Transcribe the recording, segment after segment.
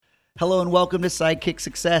Hello and welcome to Sidekick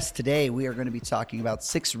Success. Today we are going to be talking about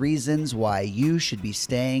 6 reasons why you should be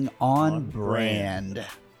staying on brand.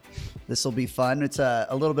 This will be fun. It's a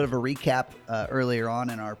little bit of a recap earlier on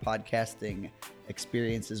in our podcasting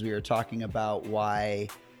experiences. We were talking about why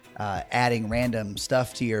adding random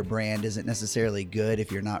stuff to your brand isn't necessarily good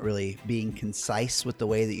if you're not really being concise with the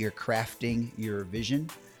way that you're crafting your vision.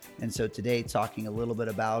 And so today, talking a little bit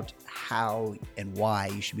about how and why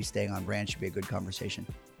you should be staying on brand should be a good conversation.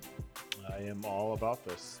 I am all about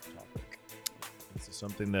this topic. This is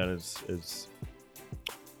something that is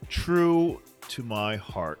true to my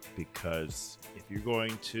heart, because if you're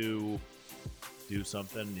going to do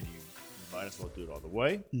something, then you might as well do it all the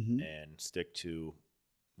way and stick to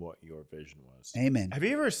what your vision was. Amen. Have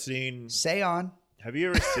you ever seen... Say on. Have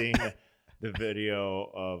you ever seen the video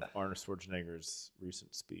of Arnold Schwarzenegger's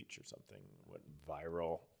recent speech or something? Went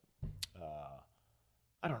viral.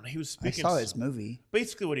 I don't know. He was speaking. I saw his movie.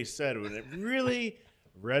 Basically, what he said, and it really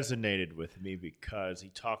resonated with me because he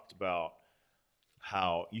talked about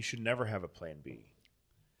how you should never have a plan B.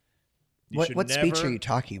 What speech are you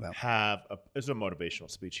talking about? It's a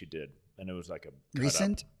motivational speech he did, and it was like a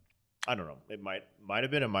recent. I don't know. It might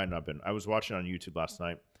have been. It might not have been. I was watching it on YouTube last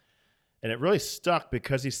night, and it really stuck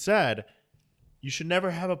because he said you should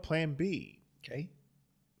never have a plan B. Okay.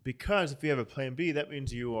 Because if you have a plan B, that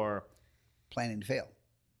means you are planning to fail.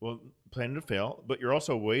 Well, planning to fail, but you're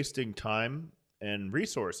also wasting time and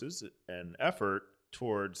resources and effort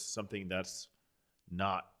towards something that's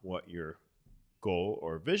not what your goal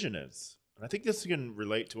or vision is. And I think this can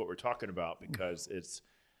relate to what we're talking about, because it's,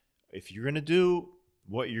 if you're going to do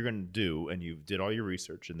what you're going to do and you did all your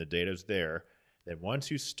research and the data's there, then once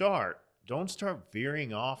you start, don't start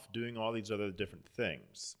veering off doing all these other different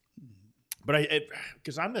things. But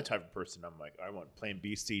because I'm the type of person, I'm like, I want plan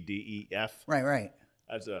B, C, D, E, F. Right.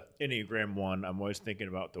 As a Enneagram 1, I'm always thinking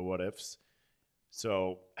about the what ifs.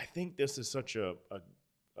 So I think this is such a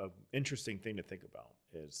interesting thing to think about,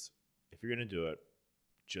 is if you're going to do it,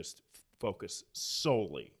 just focus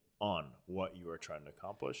solely on what you are trying to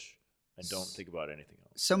accomplish and don't think about anything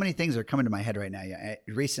else. So many things are coming to my head right now.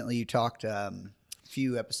 Recently, you talked a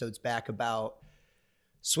few episodes back about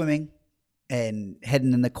swimming and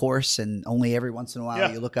heading in the course, and only every once in a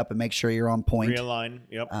while you look up and make sure you're on point. Realign,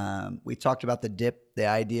 yep. We talked about the dip, the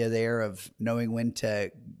idea there of knowing when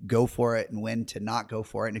to go for it and when to not go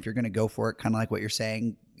for it. And if you're going to go for it, kind of like what you're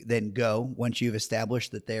saying, then go once you've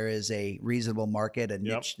established that there is a reasonable market, a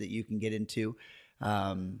niche that you can get into.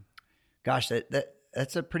 Gosh,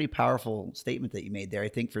 that's a pretty powerful statement that you made there. I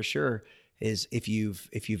think for sure is if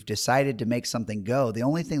you've decided to make something go, the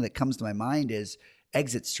only thing that comes to my mind is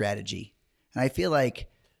exit strategy. And I feel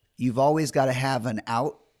like you've always got to have an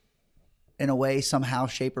out in a way, somehow,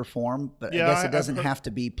 shape, or form. But I guess it doesn't have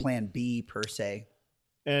to be plan B per se.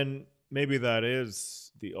 And maybe that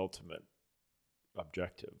is the ultimate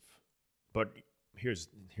objective. But here's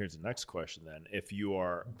the next question then. If you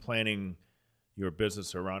are planning your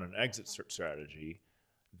business around an exit strategy,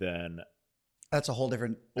 then that's a whole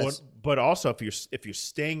different... But also, if you're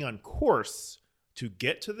staying on course to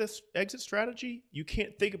get to this exit strategy, you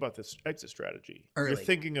can't think about this exit strategy. Early. You're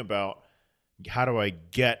thinking about, how do I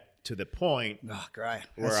get to the point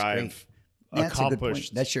where I've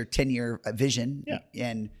accomplished... That's your 10-year vision. Yeah.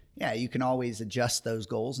 And you can always adjust those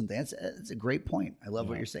goals and things. That's a great point. I love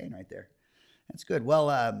what you're saying right there. That's good.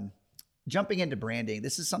 Well, jumping into branding,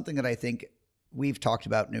 this is something that I think we've talked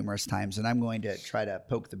about numerous times, and I'm going to try to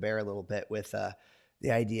poke the bear a little bit with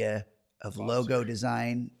the idea of logo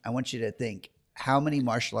design. I want you to think, how many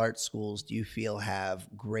martial arts schools do you feel have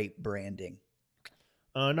great branding?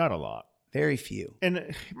 Not a lot. Very few.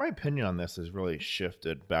 And my opinion on this has really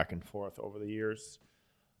shifted back and forth over the years.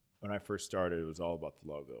 When I first started, it was all about the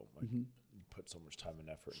logo. Like, you put so much time and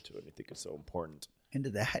effort into it, and you think it's so important.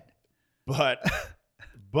 Into that. But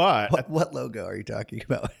what logo are you talking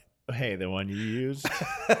about? Hey, the one you used.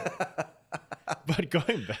 But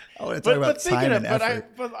going back, I want to talk about time and effort.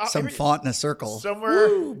 Some font in a circle. Somewhere.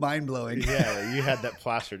 Woo, mind-blowing. Yeah, you had that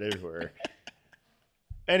plastered everywhere.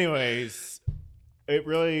 Anyways,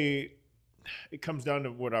 it comes down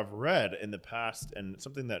to what I've read in the past, and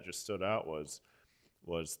something that just stood out was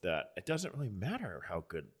that it doesn't really matter how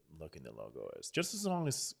good looking the logo is, just as long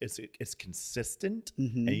as it's consistent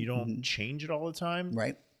and you don't change it all the time.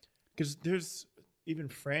 Right. Because there's even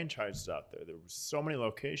franchises out there. There were so many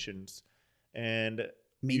locations and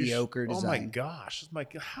mediocre design. Oh my gosh! I'm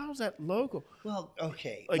like, how's that logo? Well,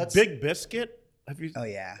 okay, like Big Biscuit. Oh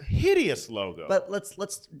yeah, hideous logo. But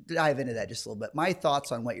let's dive into that just a little bit. My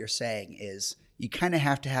thoughts on what you're saying is you kind of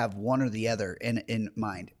have to have one or the other in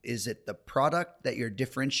mind. Is it the product that you're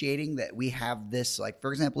differentiating, that we have this, like,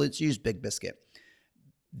 for example, let's use Big Biscuit.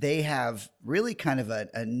 They have really kind of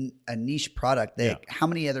a niche product that how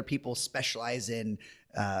many other people specialize in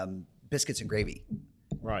biscuits and gravy?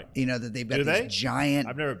 Right. You know, that they've got these giant,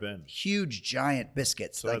 I've never been. huge giant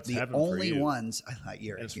biscuits. So like the only ones, I thought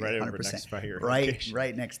you're it's right 100%, over next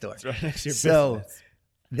right next door. It's right next to your So business.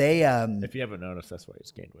 they, if you haven't noticed, that's why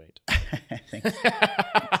he's gained weight. Thanks.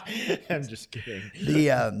 I'm just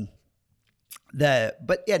kidding.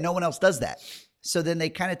 But yeah, no one else does that. So then they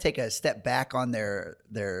kind of take a step back on their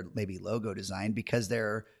maybe logo design, because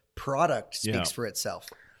their product speaks for itself.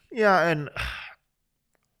 Yeah, and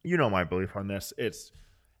you know my belief on this. It's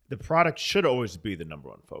the product should always be the number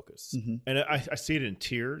one focus. Mm-hmm. And I see it in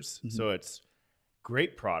tiers. Mm-hmm. So it's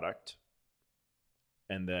great product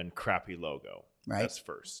and then crappy logo. Right. That's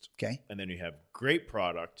first. Okay. And then you have great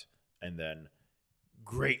product and then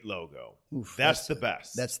great logo. Oof, that's the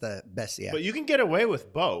best. That's the best, yeah. But you can get away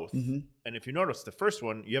with both. Mm-hmm. And if you notice, the first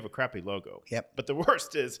one, you have a crappy logo. Yep. But the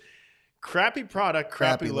worst is crappy product,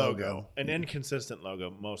 crappy logo, an Mm-hmm. inconsistent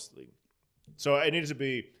logo mostly. So it needs to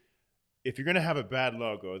be, if you're going to have a bad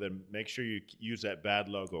logo, then make sure you use that bad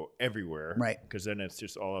logo everywhere. Right. Because then it's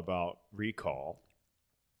just all about recall.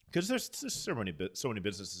 Because there's so many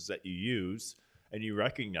businesses that you use and you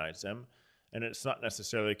recognize them. And it's not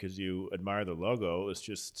necessarily because you admire the logo. It's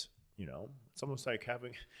just, you know, it's almost like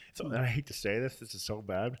having, and I hate to say this is so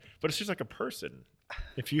bad, but it's just like a person.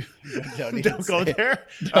 If you don't go there.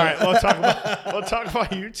 All right, we'll talk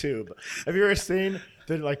about YouTube. Have you ever seen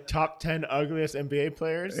the like top 10 ugliest NBA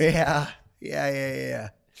players? Yeah.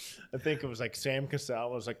 I think it was like Sam Cassell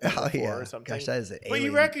was like Oh, 4 yeah. or something. Gosh, that is an But you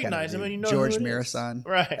alien recognize kind of him and you know George who it is. Marathon.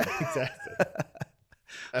 Right, exactly.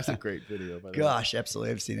 That's a great video, by the way. Gosh,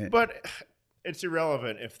 absolutely, I've seen it. But it's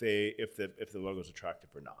irrelevant if the logo's attractive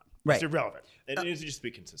or not. Right. It's irrelevant. It needs to just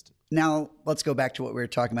be consistent. Now, let's go back to what we were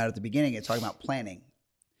talking about at the beginning. It's talking about planning.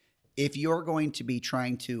 If you're going to be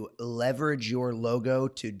trying to leverage your logo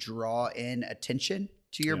to draw in attention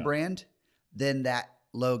to your brand, then that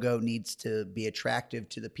logo needs to be attractive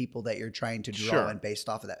to the people that you're trying to draw in based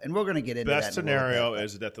off of that. And we're going to get into that. Best scenario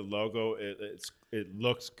is that the logo it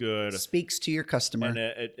looks good, speaks to your customer, and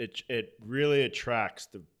it really attracts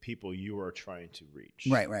the people you are trying to reach.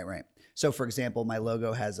 Right. So, for example, my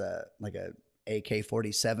logo has a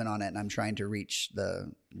AK-47 on it, and I'm trying to reach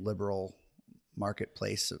the liberal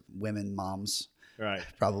marketplace of women moms. Right.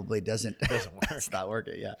 Probably doesn't work. It's not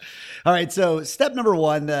working. Yeah. All right. So step number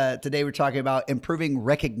 1, today we're talking about improving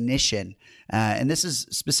recognition. And this is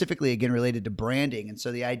specifically, again, related to branding. And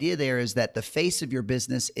so the idea there is that the face of your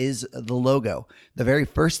business is the logo. The very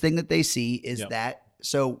first thing that they see is that.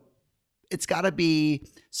 So it's got to be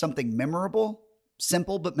something memorable,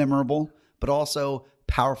 simple but memorable, but also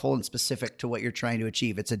powerful and specific to what you're trying to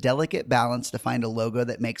achieve. It's a delicate balance to find a logo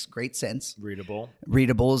that makes great sense. Readable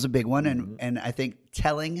is a big one. Mm-hmm. And I think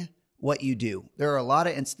telling what you do. There are a lot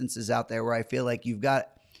of instances out there where I feel like you've got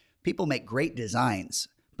people make great designs,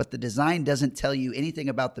 but the design doesn't tell you anything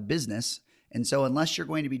about the business. And so unless you're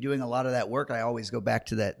going to be doing a lot of that work, I always go back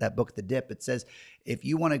to that book, The Dip. It says, if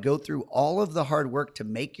you want to go through all of the hard work to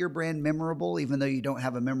make your brand memorable, even though you don't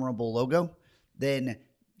have a memorable logo, then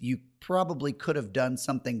you probably could have done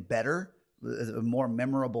something better, a more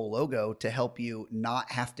memorable logo to help you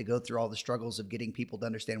not have to go through all the struggles of getting people to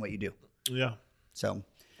understand what you do. Yeah. So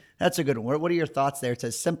that's a good one. What are your thoughts there? It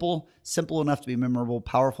says simple enough to be memorable,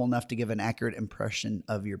 powerful enough to give an accurate impression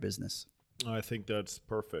of your business. I think that's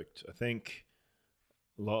perfect. I think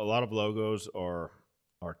a lot of logos are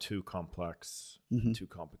too complex, too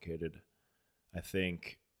complicated. I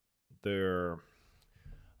think they're,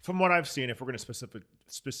 from what I've seen, if we're going to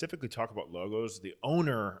specifically talk about logos, the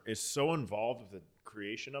owner is so involved with the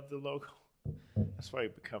creation of the logo. That's why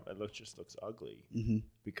it just looks ugly,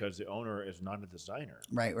 because the owner is not a designer.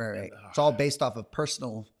 Right. And, it's all based off of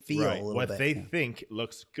personal feel. Right. A little what bit. they think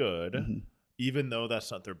looks good, even though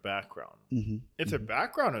that's not their background. If their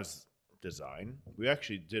background is design, we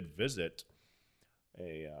actually did visit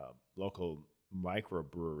a local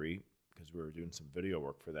microbrewery because we were doing some video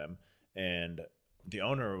work for them, and the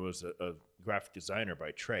owner was a graphic designer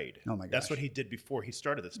by trade. Oh my gosh. That's what he did before he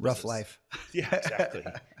started this business. Rough life. Yeah, exactly.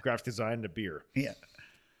 Graphic design to beer. Yeah.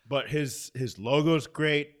 But his logo's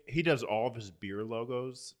great. He does all of his beer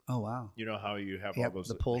logos. Oh, wow. You know how you have Yep, all those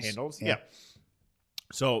the pulls. handles? Yeah.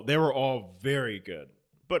 So they were all very good.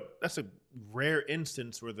 But that's a rare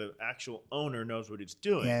instance where the actual owner knows what he's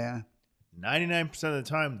doing. Yeah. 99% of the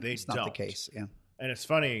time, It's don't. not the case. Yeah. And it's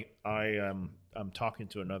funny. I'm talking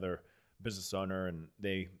to another business owner, and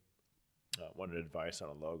they wanted advice on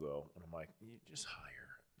a logo, and I'm like, you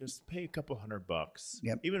just pay a couple $100,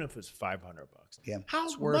 Yep. even if it's $500. Yeah, How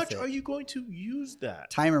it's worth much it. are you going to use that?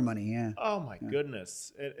 Time or money, yeah. Oh my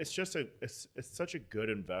goodness, it's just it's such a good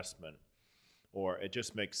investment, or it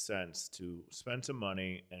just makes sense to spend some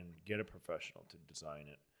money and get a professional to design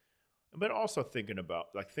it. But also think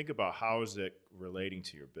about how is it relating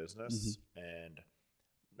to your business, and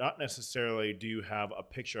not necessarily do you have a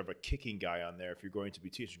picture of a kicking guy on there if you're going to be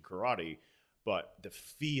teaching karate, but the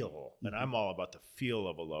feel, and I'm all about the feel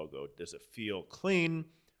of a logo. Does it feel clean?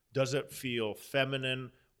 Does it feel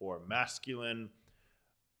feminine or masculine?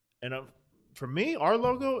 And for me, our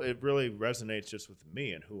logo, it really resonates just with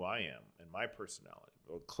me and who I am and my personality.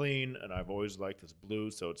 Well, clean, and I've always liked this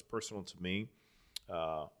blue, so it's personal to me.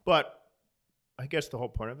 But I guess the whole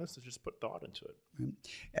point of this is just put thought into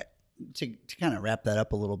it. To kind of wrap that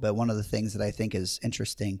up a little bit, one of the things that I think is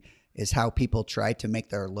interesting is how people try to make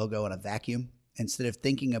their logo in a vacuum instead of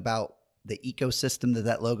thinking about the ecosystem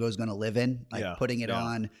that logo is going to live in, like putting it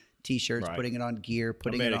on T-shirts, putting it on gear,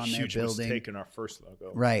 putting it on their building. Huge mistake in our first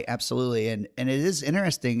logo. Right, absolutely. And it is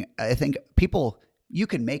interesting. I think you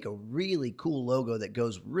can make a really cool logo that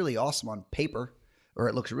goes really awesome on paper, or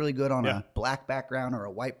it looks really good on a black background or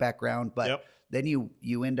a white background, but then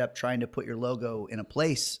you end up trying to put your logo in a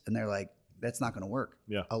place and they're like, that's not going to work.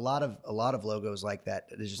 Yeah. A lot of logos like that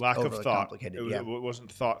is just lack overly of thought. Complicated. It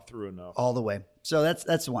wasn't thought through enough. All the way. So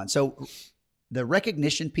that's one. So the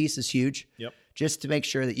recognition piece is huge. Yep. Just to make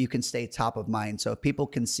sure that you can stay top of mind. So if people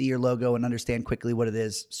can see your logo and understand quickly what it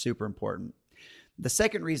is, super important. The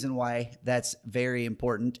second reason why that's very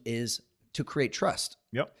important is to create trust.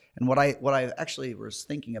 Yep. And what I actually was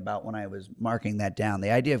thinking about when I was marking that down, the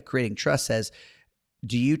idea of creating trust says,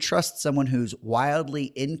 do you trust someone who's wildly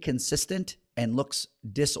inconsistent and looks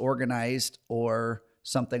disorganized or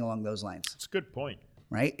something along those lines? That's a good point.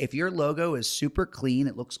 Right? If your logo is super clean,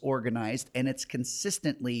 it looks organized, and it's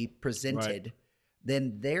consistently presented,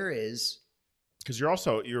 then there is... Because you're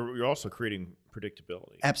also creating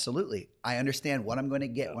predictability. Absolutely. I understand what I'm going to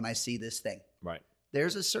get when I see this thing. Right.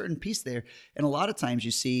 There's a certain piece there. And a lot of times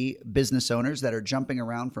you see business owners that are jumping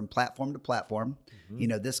around from platform to platform. You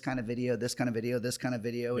know, this kind of video, this kind of video, this kind of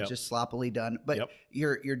video. It's just sloppily done. But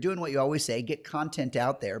you're doing what you always say, get content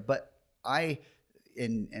out there. But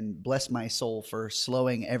and bless my soul for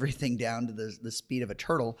slowing everything down to the speed of a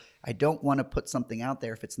turtle. I don't want to put something out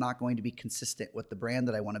there if it's not going to be consistent with the brand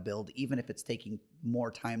that I want to build, even if it's taking more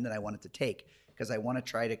time than I want it to take, because I want to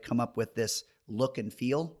try to come up with this look and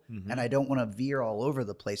feel, and I don't want to veer all over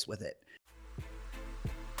the place with it.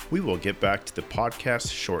 We will get back to the podcast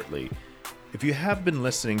shortly. If you have been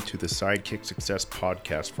listening to the Sidekick Success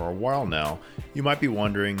podcast for a while now, you might be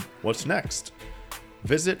wondering what's next.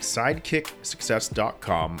 Visit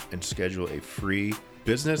sidekicksuccess.com and schedule a free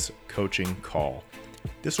business coaching call.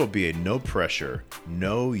 This will be a no pressure,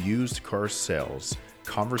 no used car sales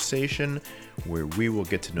conversation where we will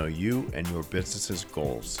get to know you and your business's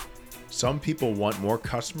goals. Some people want more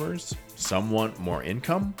customers, some want more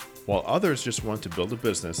income, while others just want to build a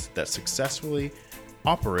business that successfully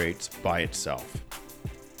operates by itself.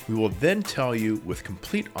 We will then tell you with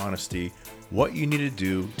complete honesty what you need to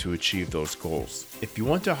do to achieve those goals. If you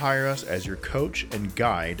want to hire us as your coach and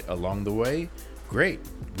guide along the way, great.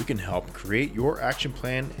 We can help create your action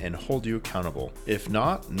plan and hold you accountable. If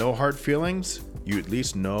not, no hard feelings. You at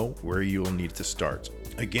least know where you will need to start.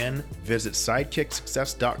 Again, visit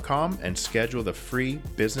sidekicksuccess.com and schedule the free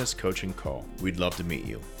business coaching call. We'd love to meet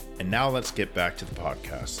you. And now let's get back to the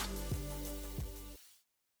podcast.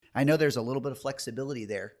 I know there's a little bit of flexibility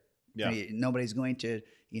there. Yeah. I mean, nobody's going to,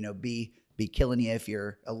 be killing you if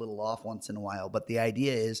you're a little off once in a while. But the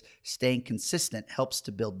idea is staying consistent helps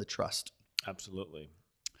to build the trust. Absolutely.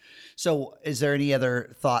 So is there any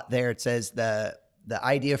other thought there? It says the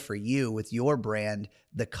idea for you with your brand,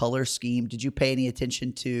 the color scheme, did you pay any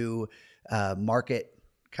attention to market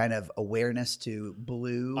kind of awareness to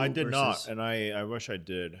blue? I did not, and I wish I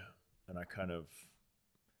did. And I kind of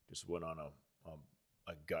just went on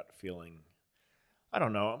a gut feeling. I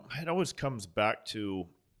don't know. It always comes back to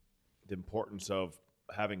the importance of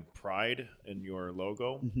having pride in your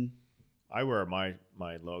logo. Mm-hmm. I wear my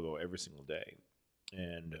logo every single day,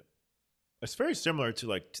 and it's very similar to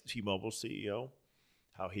like T-Mobile CEO,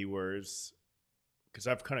 how he wears. Because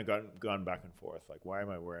I've kind of gone back and forth, like, why am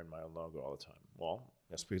I wearing my own logo all the time? Well,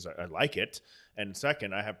 that's because I like it, and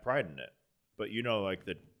second, I have pride in it. But like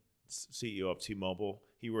the CEO of T-Mobile,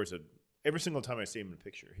 he wears every single time I see him in a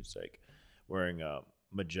picture, he's like wearing a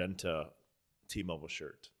magenta T-Mobile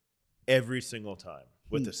shirt every single time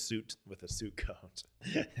with a suit coat.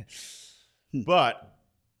 But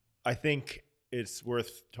I think it's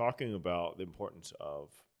worth talking about the importance of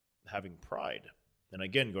having pride. And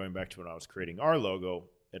again, going back to when I was creating our logo,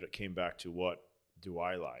 it came back to what do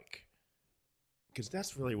I like? Because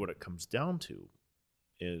that's really what it comes down to.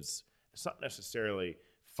 Is it's not necessarily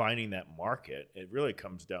finding that market. It really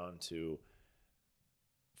comes down to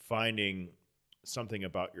finding something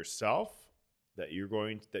about yourself that you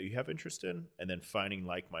have interest in, and then finding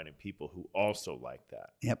like-minded people who also like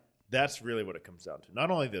that. Yep. That's really what it comes down to. Not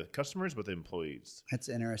only the customers, but the employees. That's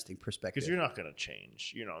an interesting perspective. Because you're not going to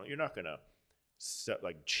change. You're not going to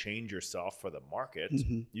change yourself for the market.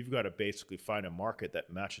 Mm-hmm. You've got to basically find a market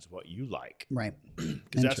that matches what you like. Right.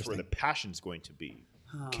 Because that's where the passion's going to be.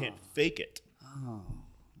 Oh. You can't fake it. Oh.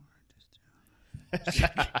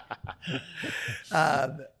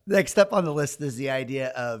 Next up on the list is the idea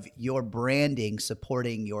of your branding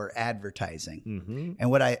supporting your advertising. Mm-hmm.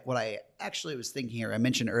 And what I actually was thinking here, I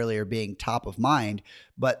mentioned earlier being top of mind,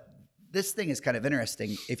 but this thing is kind of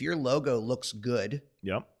interesting. If your logo looks good,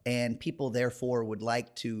 yep, and people therefore would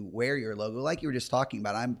like to wear your logo, like you were just talking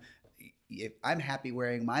about, if I'm happy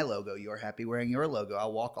wearing my logo, you're happy wearing your logo.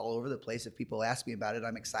 I'll walk all over the place. If people ask me about it,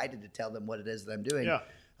 I'm excited to tell them what it is that I'm doing. Yeah.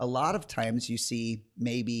 A lot of times you see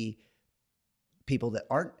maybe people that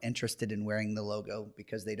aren't interested in wearing the logo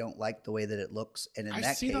because they don't like the way that it looks. And in that case,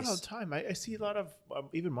 I see that all the time. I see a lot of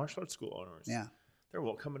even martial arts school owners. Yeah. They're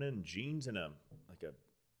coming in jeans and a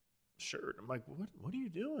shirt. I'm like, what are you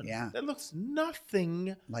doing? Yeah. That looks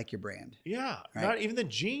nothing like your brand. Yeah. Right. Not even the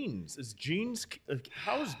jeans. Is jeans,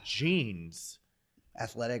 how is jeans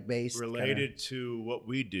athletic based related to what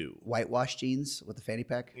we do? Whitewash jeans with the fanny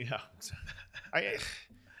pack? Yeah.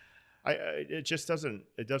 It just doesn't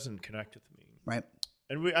connect with me. Right.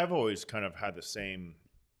 And I've always kind of had the same,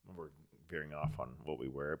 we're veering off on what we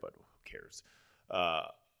wear, but who cares?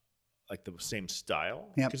 Like the same style.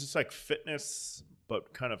 Yep. Because it's like fitness,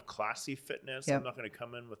 but kind of classy fitness. Yep. I'm not going to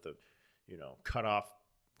come in with a, cut off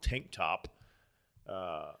tank top.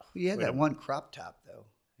 You had that one crop top though.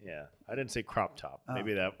 Yeah. I didn't say crop top. Oh.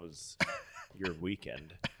 Maybe that was your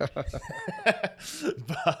weekend.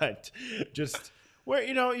 But just where,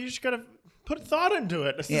 you just got to put thought into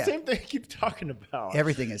it. It's the same thing I keep talking about.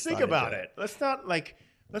 Everything is Think about it. Let's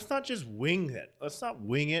not just wing it. Let's not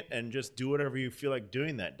wing it and just do whatever you feel like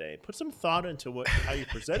doing that day. Put some thought into how you're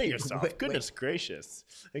presenting yourself. Goodness gracious.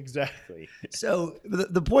 Exactly. So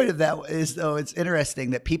the point of that is, though, it's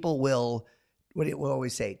interesting that people will, we'll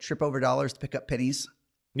always say, trip over dollars to pick up pennies.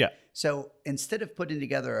 Yeah. So instead of putting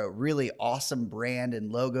together a really awesome brand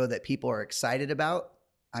and logo that people are excited about,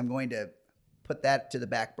 I'm going to put that to the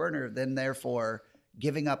back burner, then therefore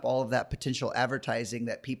giving up all of that potential advertising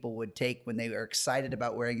that people would take when they are excited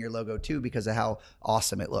about wearing your logo too, because of how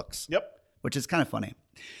awesome it looks. Yep. Which is kind of funny.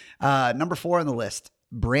 Number 4 on the list,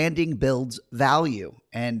 branding builds value.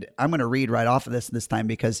 And I'm going to read right off of this time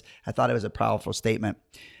because I thought it was a powerful statement.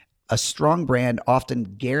 A strong brand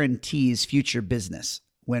often guarantees future business.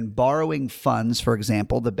 When borrowing funds, for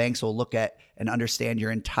example, the banks will look at and understand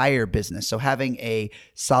your entire business. So having a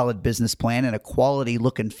solid business plan and a quality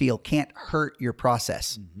look and feel can't hurt your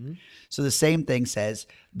process. Mm-hmm. So the same thing says,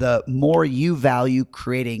 the more you value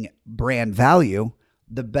creating brand value,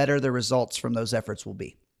 the better the results from those efforts will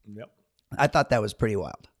be. Yep. I thought that was pretty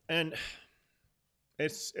wild. And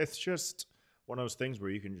it's just one of those things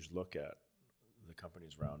where you can just look at the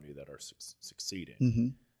companies around you that are succeeding. Mm-hmm.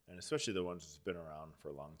 And especially the ones that's been around for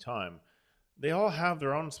a long time, they all have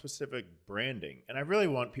their own specific branding. And I really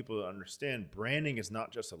want people to understand branding is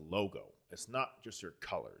not just a logo. It's not just your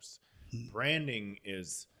colors. Mm-hmm. Branding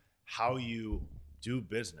is how you do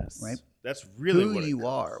business. Right. That's really who you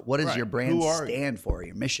are. What does your brand stand for,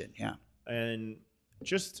 your mission? Yeah. And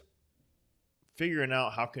just figuring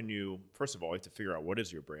out how can you, first of all, you have to figure out what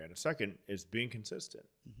is your brand. A second is being consistent.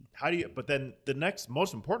 Mm-hmm. But then the next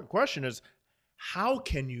most important question is, how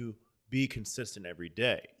can you be consistent every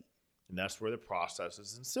day? And that's where the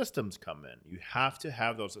processes and systems come in. You have to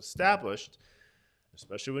have those established,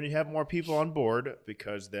 especially when you have more people on board,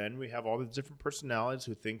 because then we have all the different personalities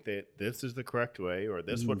who think that this is the correct way or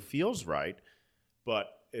this what feels right,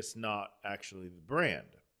 but it's not actually the brand.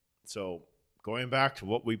 So going back to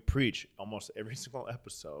what we preach almost every single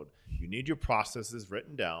episode, you need your processes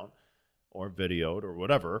written down or videoed or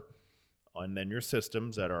whatever, and then your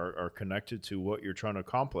systems that are connected to what you're trying to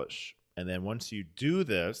accomplish. And then once you do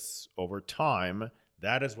this over time,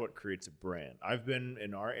 that is what creates a brand. I've been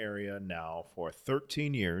in our area now for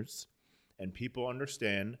 13 years, and people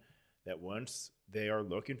understand that once they are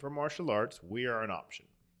looking for martial arts, we are an option.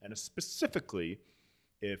 And specifically,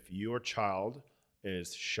 if your child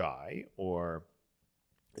is shy or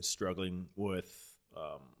is struggling with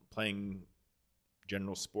playing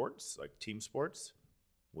general sports, like team sports,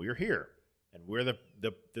 we're here. And we're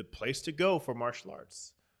the place to go for martial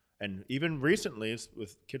arts. And even recently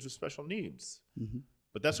with kids with special needs. Mm-hmm.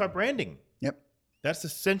 But that's our branding. Yep. That's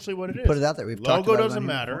essentially what it is. Put it out there. We've talked Logo about it doesn't on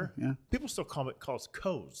here matter. before. Yeah. People still call us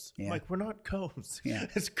Co's. Yeah. I'm like, we're not Co's. Yeah.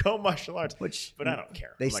 It's Co Martial Arts. But I don't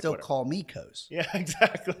care. They I'm like, still whatever. call me Co's. Yeah,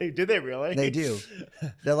 exactly. Do they really? They do.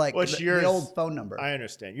 They're like What's the yours? old phone number. I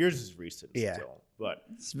understand. Yours is recent Yeah. still. But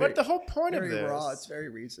very- the whole point of very this. raw. It's very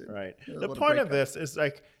recent. Right. A The little point of breakup. this is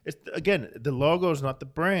like, it's again, the logo is not the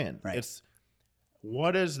brand. Right. It's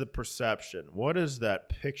what is the perception? What is that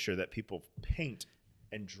picture that people paint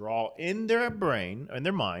and draw in their brain and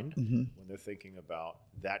their mind Mm-hmm. when they're thinking about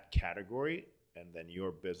that category, and then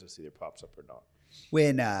your business either pops up or not.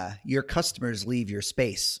 When your customers leave your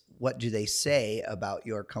space, what do they say about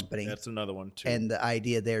your company? That's another one too. And the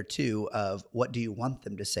idea there too of what do you want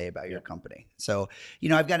them to say about your company? So,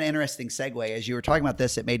 I've got an interesting segue. As you were talking about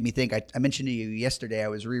this, it made me think, I mentioned to you yesterday, I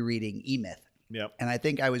was rereading E-Myth. Yep. And I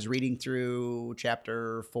think I was reading through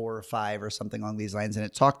chapter 4 or 5 or something along these lines. And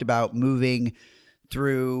it talked about moving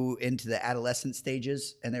through into the adolescent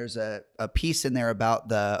stages. And there's a piece in there about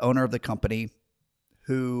the owner of the company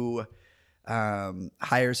who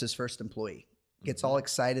hires his first employee, gets all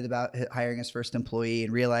excited about hiring his first employee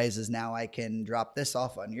and realizes now I can drop this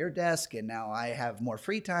off on your desk and now I have more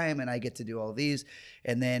free time and I get to do all these.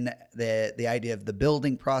 And then the idea of the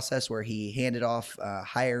building process where he handed off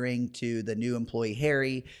hiring to the new employee,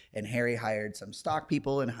 Harry, and Harry hired some stock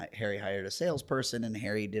people and Harry hired a salesperson and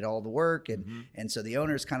Harry did all the work. And so the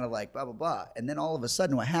owner's kind of like blah, blah, blah. And then all of a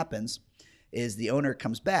sudden what happens is the owner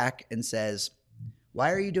comes back and says,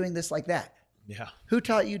 why are you doing this like that? Yeah. Who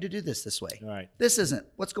taught you to do this way? Right. This isn't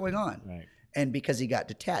what's going on. Right. And because he got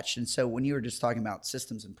detached. And so when you were just talking about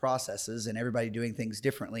systems and processes and everybody doing things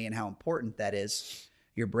differently and how important that is,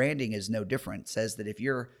 your branding is no different. It says that if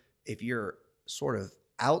you're sort of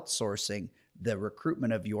outsourcing the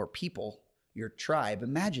recruitment of your people, your tribe,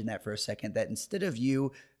 imagine that for a second, that instead of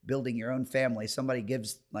you building your own family, somebody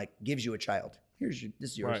gives you a child. This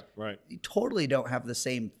is yours. Right. You totally don't have the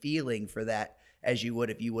same feeling for that as you would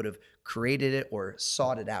if you would have created it or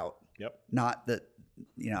sought it out. Yep. Not that,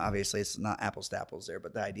 obviously it's not apples to apples there,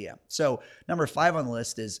 but the idea. So number 5 on the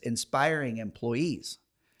list is inspiring employees.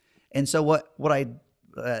 And so the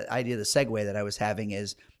segue that I was having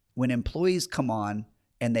is when employees come on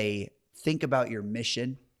and they think about your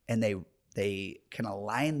mission and they can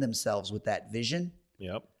align themselves with that vision.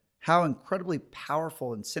 Yep. How incredibly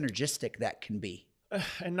powerful and synergistic that can be.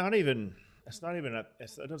 And it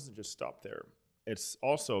doesn't just stop there. It's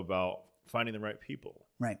also about finding the right people.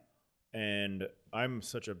 Right. And I'm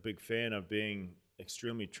such a big fan of being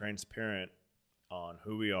extremely transparent on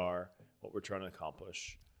who we are, what we're trying to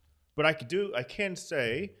accomplish. But I can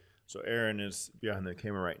say, so Erin is behind the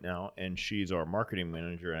camera right now, and she's our marketing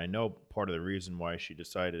manager. And I know part of the reason why she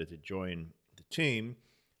decided to join the team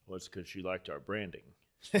was because she liked our branding.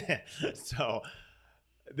 So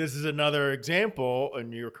this is another example,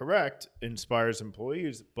 and you're correct, inspires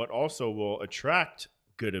employees, but also will attract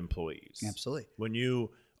good employees. Absolutely. When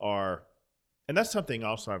you are, and that's something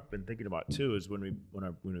also I've been thinking about too, is when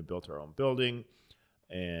we built our own building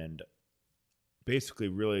and basically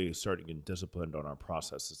really starting getting disciplined on our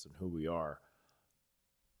processes and who we are.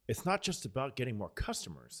 It's not just about getting more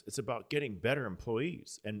customers. It's about getting better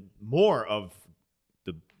employees and more of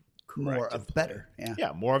the correct More of better. Yeah.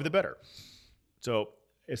 Yeah, more of the better. So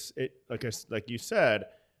like you said,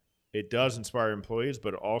 it does inspire employees,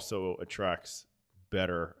 but it also attracts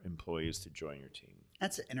better employees to join your team.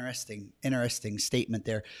 That's an interesting statement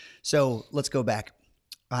there. So let's go back.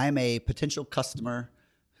 I'm a potential customer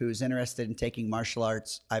who's interested in taking martial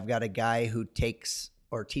arts. I've got a guy who takes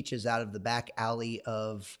or teaches out of the back alley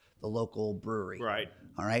of the local brewery. Right.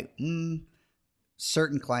 All right.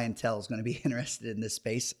 Certain clientele is going to be interested in this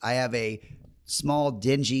space. I have a small,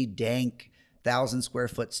 dingy, dank 1,000 square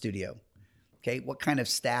foot studio. Okay. What kind of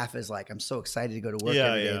staff is like, I'm so excited to go to work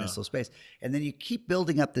every day in this little space. And then you keep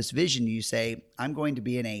building up this vision. You say, I'm going to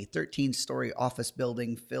be in a 13-story office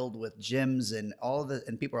building filled with gyms and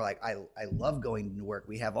and people are like, I love going to work.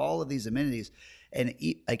 We have all of these amenities. And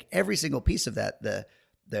like every single piece of that,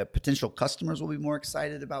 the potential customers will be more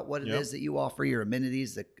excited about what it is that you offer, your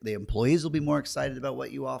amenities. The employees will be more excited about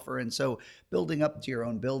what you offer. And so building up to your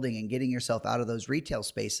own building and getting yourself out of those retail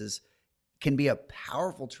spaces can be a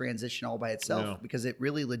powerful transition all by itself because it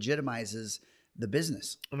really legitimizes the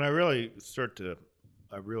business. And I really start to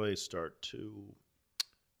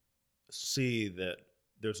see that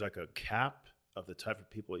there's like a cap of the type of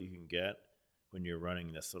people you can get when you're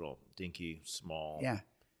running this little dinky small. Yeah.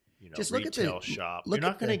 Just look at retail shop. You're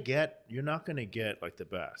not going to get like the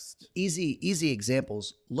best. Easy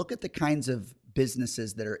examples. Look at the kinds of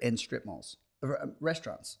businesses that are in strip malls,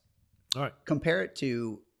 restaurants. All right. Compare it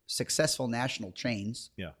to successful national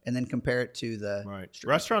chains. Yeah. And then compare it to the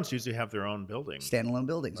restaurants usually have their own buildings, standalone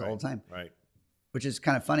buildings all the time. Right. Which is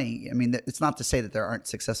kind of funny. I mean, it's not to say that there aren't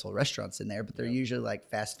successful restaurants in there, but they're usually like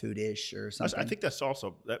fast food-ish or something. I think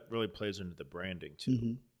that really plays into the branding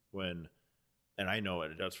too. And I know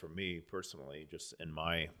what it does for me personally, just in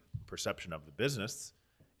my perception of the business,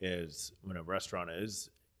 is when a restaurant is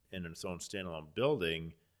in its own standalone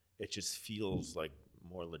building, it just feels like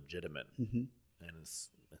more legitimate, and it's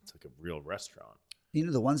like a real restaurant.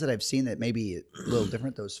 The ones that I've seen that may be a little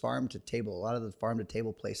different, those farm to table. A lot of the farm to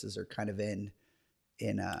table places are kind of in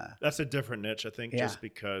that's a different niche, I think, just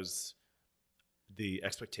because the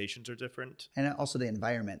expectations are different, and also the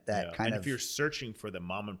environment that kind and of. If you're searching for the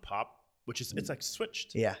mom and pop, which is it's like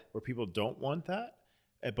switched, where people don't want that.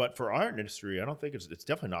 But for our industry, I don't think it's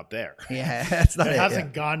definitely not there. Yeah, that's not it.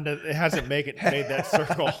 Hasn't gone to. It hasn't made that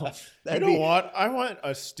circle. What? I want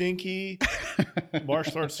a stinky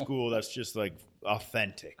martial arts school that's just like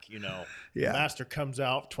authentic. The master comes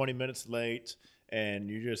out 20 minutes late, and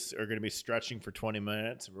you just are going to be stretching for 20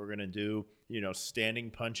 minutes. We're going to do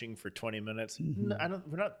standing punching for 20of 20 minutes.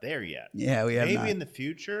 We're not there yet. Yeah, we have maybe not. In the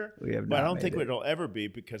future. We have, but I don't think it'll ever be,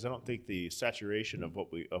 because I don't think the saturation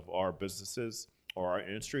of our businesses or our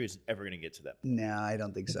industry is ever going to get to that point. No, I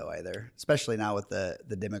don't think so either. Especially now with the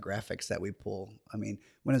demographics that we pull. I mean,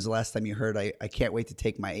 when was the last time you heard, I can't wait to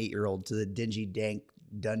take my 8-year-old to the dingy, dank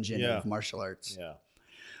dungeon of martial arts? Yeah.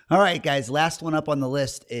 All right, guys. Last one up on the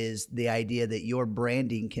list is the idea that your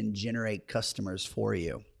branding can generate customers for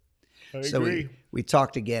you. I agree. We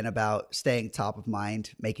talked again about staying top of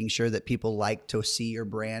mind, making sure that people like to see your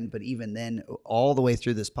brand. But even then, all the way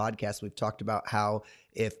through this podcast, we've talked about how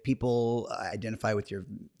if people identify with your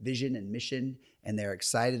vision and mission, and they're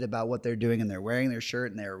excited about what they're doing, and they're wearing their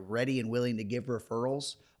shirt, and they're ready and willing to give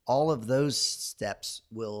referrals, all of those steps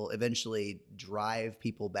will eventually drive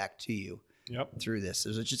people back to you. Through this,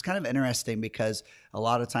 which is kind of interesting, because a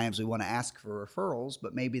lot of times we want to ask for referrals,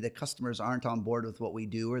 but maybe the customers aren't on board with what we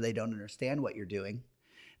do, or they don't understand what you're doing.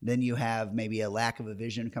 Then you have maybe a lack of a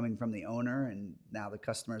vision coming from the owner, and now the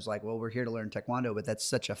customer's like, well, we're here to learn Taekwondo, but that's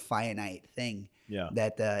such a finite thing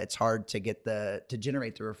that it's hard to get to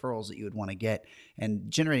generate the referrals that you would want to get.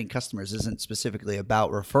 And generating customers isn't specifically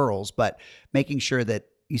about referrals, but making sure that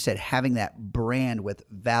you said having that brand with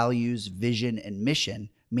values, vision, and mission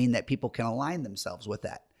mean that people can align themselves with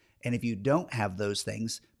that. And if you don't have those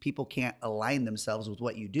things, people can't align themselves with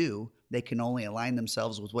what you do. They can only align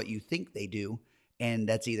themselves with what you think they do, and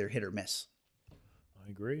that's either hit or miss. I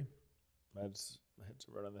agree. That's hits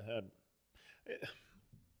it right on the head.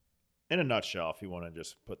 In a nutshell, if you want to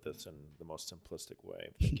just put this in the most simplistic way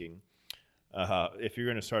of thinking, if you're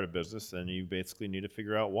going to start a business, then you basically need to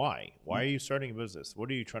figure out why. Why are you starting a business? What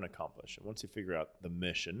are you trying to accomplish? And once you figure out the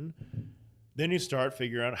mission, then you start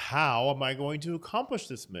figuring out, how am I going to accomplish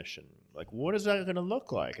this mission? Like, what is that going to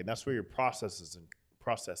look like? And that's where your processes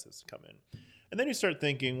come in. And then you start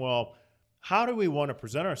thinking, well, how do we want to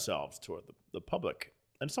present ourselves toward the public?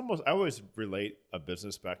 And I always relate a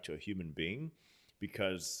business back to a human being,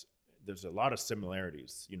 because there's a lot of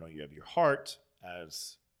similarities. You have your heart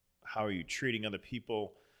as how are you treating other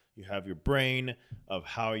people. You have your brain of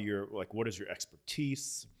how you're like, what is your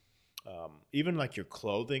expertise? Even like your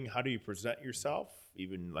clothing, how do you present yourself?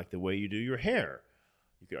 Even like the way you do your hair.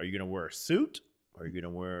 Are you going to wear a suit? Are you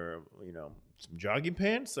going to wear, some jogging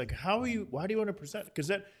pants? Like, why do you want to present? Because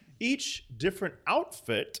that each different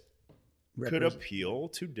outfit could appeal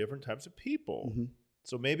to different types of people. Mm-hmm.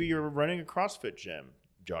 So maybe you're running a CrossFit gym,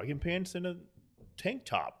 jogging pants and a tank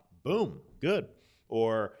top. Boom, good.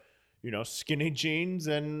 Or, skinny jeans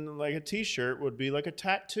and like a t-shirt would be like a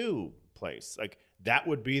tattoo place. Like, that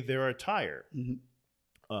would be their attire. Mm-hmm.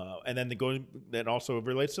 And then that also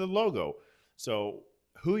relates to the logo. So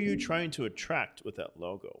who are you trying to attract with that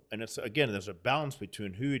logo? And it's, again, there's a balance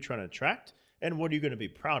between who you're trying to attract and what are you going to be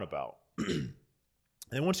proud about.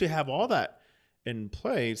 And once you have all that in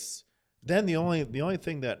place, then the only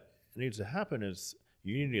thing that needs to happen is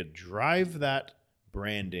you need to drive that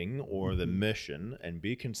branding or the mission and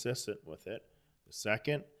be consistent with it. The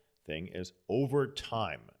second thing is, over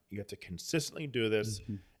time, you have to consistently do this,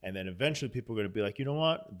 and then eventually people are going to be like, you know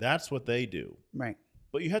what? That's what they do. Right.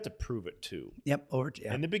 But you have to prove it too. Yep.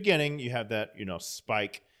 In the beginning, you have that,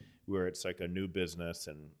 spike where it's like a new business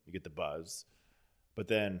and you get the buzz. But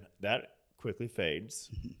then that quickly fades.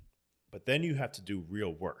 But then you have to do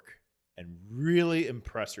real work and really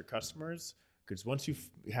impress your customers, Because once you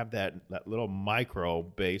have that little micro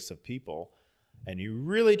base of people and you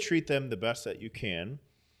really treat them the best that you can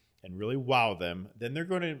and really wow them, then they're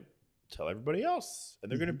going to tell everybody else, and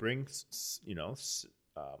they're going to bring,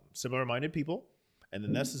 similar-minded people, and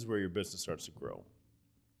then this is where your business starts to grow.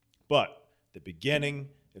 But the beginning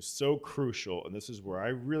is so crucial, and this is where I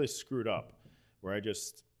really screwed up, where I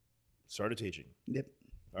just started teaching. Yep.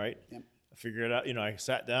 All right? Yep. I figured it out. I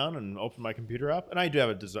sat down and opened my computer up, and I do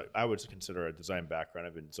have I would consider a design background.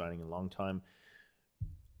 I've been designing a long time.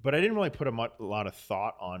 But I didn't really put a lot of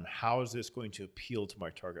thought on how is this going to appeal to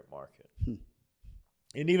my target market.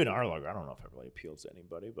 And even our logo, I don't know if it really appeals to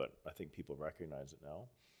anybody, but I think people recognize it now.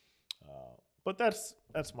 But that's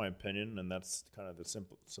my opinion, and that's kind of the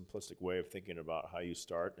simplistic way of thinking about how you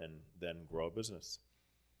start and then grow a business.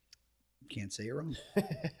 Can't say you're wrong.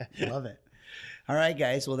 Love it. All right,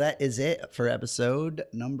 guys. Well, that is it for episode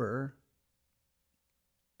number.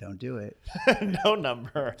 Don't do it. No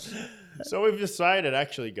number. So we've decided,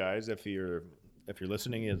 actually, guys, if you're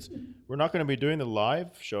listening, is we're not going to be doing the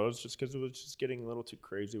live shows just because it was just getting a little too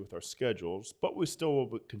crazy with our schedules, but we still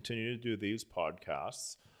will continue to do these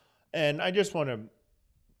podcasts. And I just want to,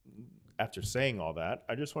 after saying all that,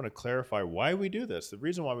 I just want to clarify why we do this. The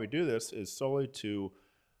reason why we do this is solely to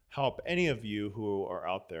help any of you who are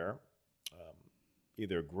out there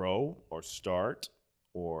either grow or start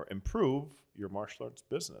or improve your martial arts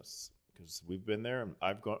business, because we've been there, and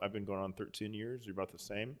I've been going on 13 years. You're about the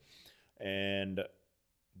same. And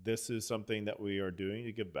this is something that we are doing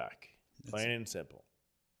to give back, plain and simple.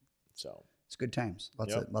 So it's good times.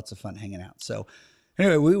 Lots of fun hanging out. So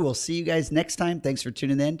anyway, we will see you guys next time. Thanks for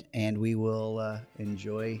tuning in, and we will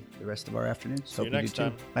enjoy the rest of our afternoon. See you next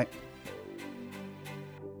time. Bye.